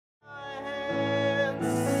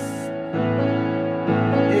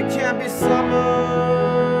be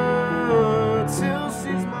summer till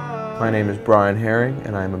she's mine. My name is Brian Herring,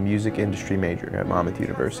 and I am a music industry major at Monmouth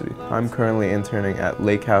University. I'm currently interning at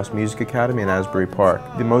Lake House Music Academy in Asbury Park.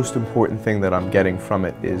 The most important thing that I'm getting from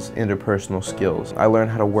it is interpersonal skills. I learn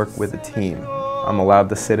how to work with a team. I'm allowed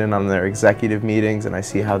to sit in on their executive meetings, and I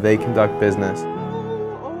see how they conduct business.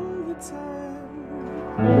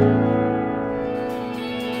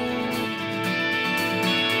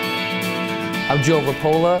 I'm Joe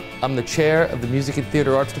Rapola. I'm the chair of the Music and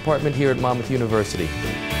Theater Arts Department here at Monmouth University.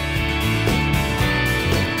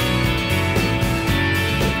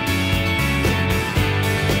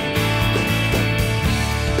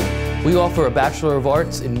 We offer a Bachelor of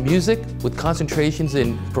Arts in Music with concentrations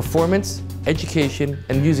in performance, education,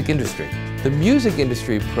 and music industry. The music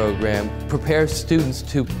industry program prepares students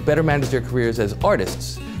to better manage their careers as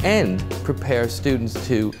artists and prepares students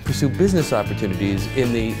to pursue business opportunities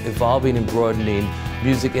in the evolving and broadening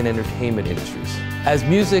music and entertainment industries. As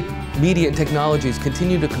music, media, and technologies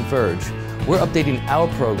continue to converge, we're updating our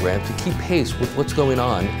program to keep pace with what's going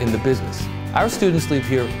on in the business. Our students leave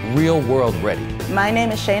here real-world ready. My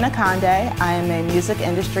name is Shayna Conde. I am a music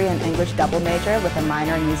industry and English double major with a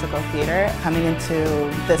minor in musical theater. Coming into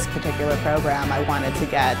this particular program, I wanted to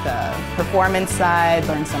get the performance side,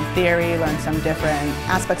 learn some theory, learn some different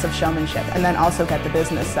aspects of showmanship, and then also get the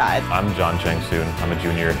business side. I'm John Chang-soon. I'm a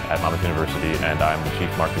junior at Monmouth University, and I'm the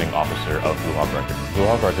Chief Marketing Officer of Blue Hawk Records. Blue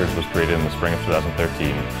Hawk Records was created in the spring of 2013.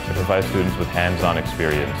 It provides students with hands-on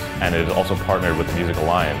experience, and it is also partnered with the Music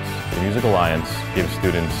Alliance. The Music Alliance gives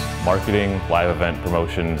students marketing, live event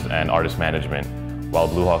promotions, and artist management, while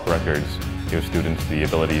Blue Hawk Records gives students the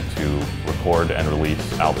ability to record and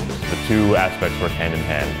release albums. The two aspects work hand in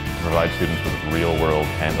hand to provide students with real-world,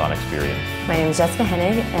 hands-on experience. My name is Jessica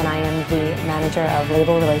Hennig, and I am the manager of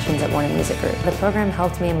label relations at Warner Music Group. The program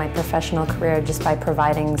helped me in my professional career just by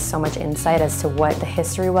providing so much insight as to what the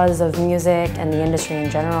history was of music and the industry in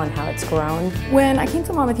general and how it's grown. When I came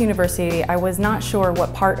to Monmouth University, I was not sure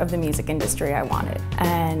what part of the music industry I wanted.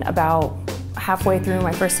 And about halfway through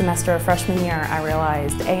my first semester of freshman year, I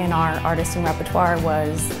realized A&R, Artist and Repertoire,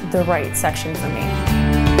 was the right section for me.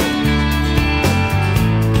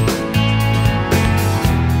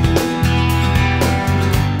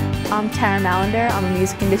 I'm Tara Malander. I'm a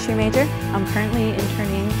music industry major. I'm currently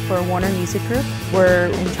interning for Warner Music Group. We're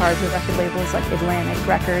in charge of record labels like Atlantic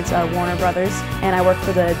Records, Warner Brothers, and I work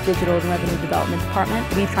for the Digital and Revenue Development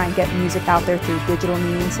Department. We try and get music out there through digital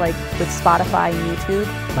means like with Spotify and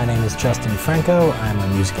YouTube. My name is Justin Franco. I'm a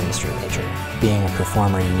music industry major. Being a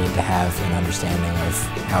performer, you need to have an understanding of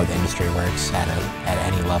how the industry works at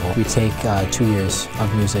any level. We take 2 years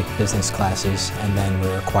of music business classes, and then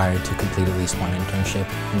we're required to complete at least one internship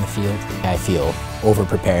in the field. I feel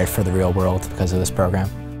over-prepared for the real world because of this program.